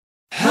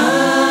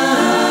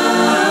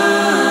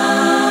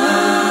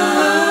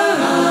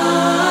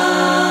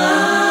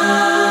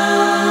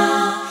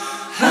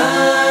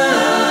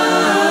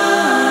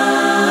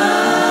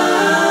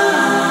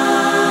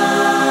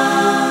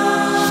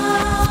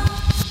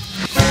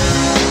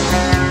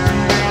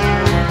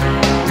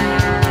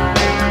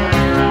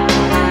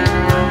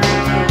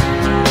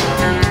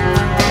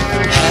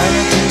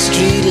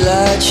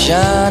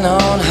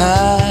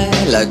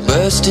like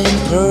bursting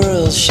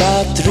pearls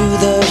shot through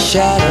the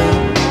shadow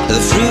of the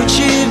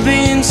fruity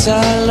bean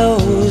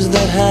silos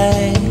that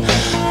hang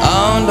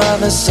on by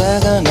the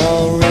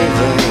Saginaw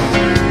River.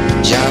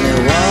 Johnny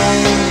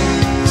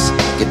walks,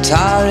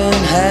 guitar in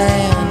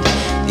hand,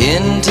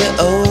 into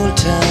Old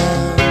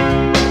Town.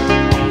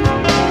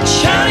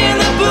 Johnny and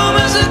the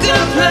Boomers are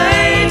gonna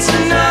play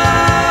tonight.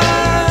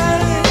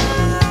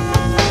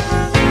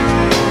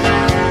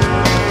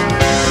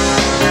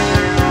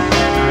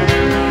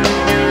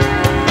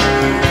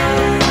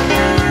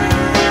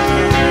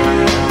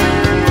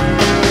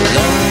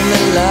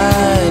 Lonely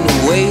line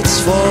waits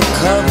for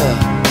cover,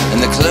 and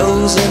the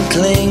closing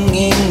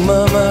clinging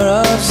murmur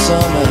of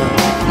summer,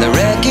 and the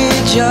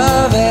wreckage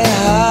of a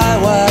high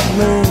white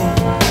moon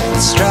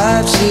that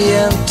stripes the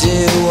empty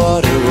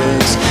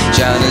waterworks.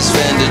 Johnny's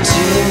Fender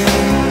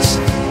tunes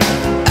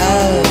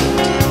out,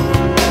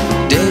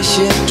 day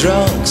shift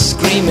drunks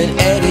screaming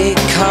Eddie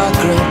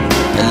Cochran,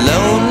 and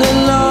lonely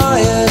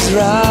lawyers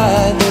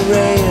ride the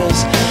rails.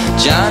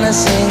 Johnny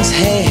sings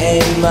hey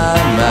hey my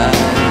my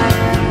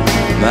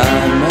my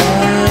my.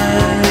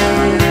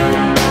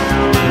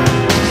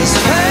 His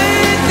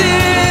faith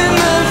in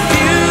the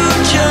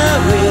future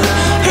will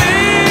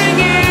ring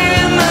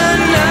in the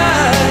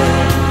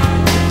night.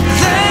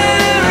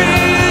 There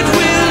it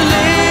will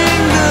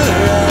linger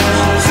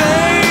and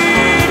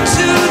fade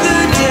to the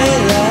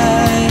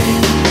daylight.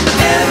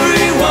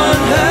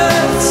 Everyone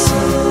hurts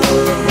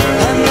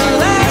and the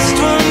last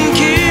one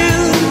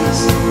kills.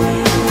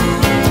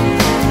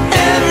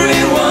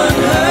 Everyone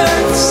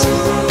hurts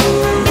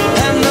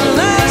and the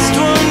last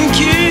one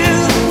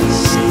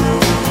kills.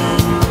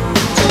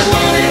 Don't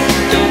want it,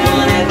 don't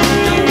want it,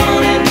 don't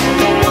want it,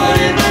 don't want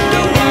it,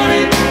 don't want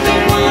it,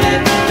 don't want it,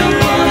 don't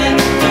want it,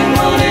 don't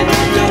want it,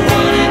 don't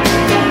want it,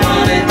 don't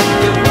want it,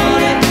 don't want it,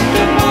 don't want it,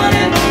 don't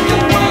want it, don't want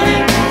it,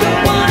 don't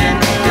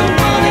want it, don't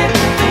want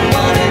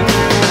it.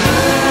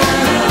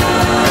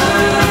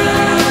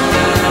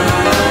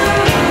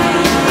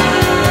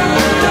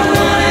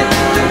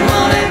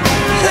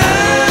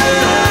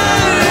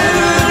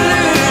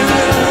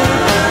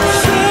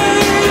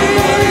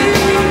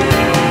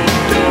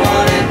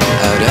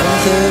 Out on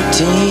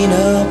 13,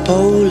 a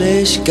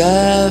Polish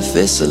guy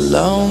fists a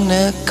long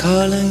neck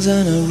Carlings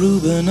and a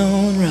Reuben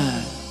on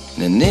rye,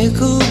 and a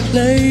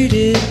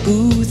nickel-plated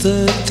booth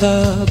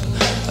atop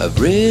a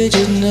bridge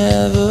that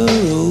never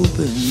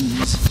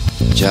opens.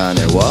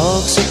 Johnny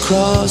walks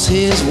across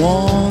his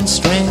worn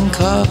string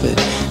carpet,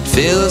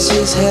 fills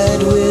his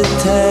head with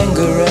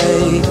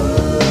Tanqueray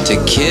to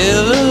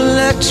kill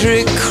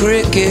electric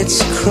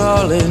crickets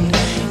crawling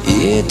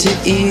ear to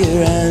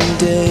ear and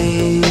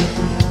day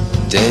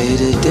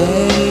to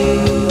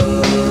day.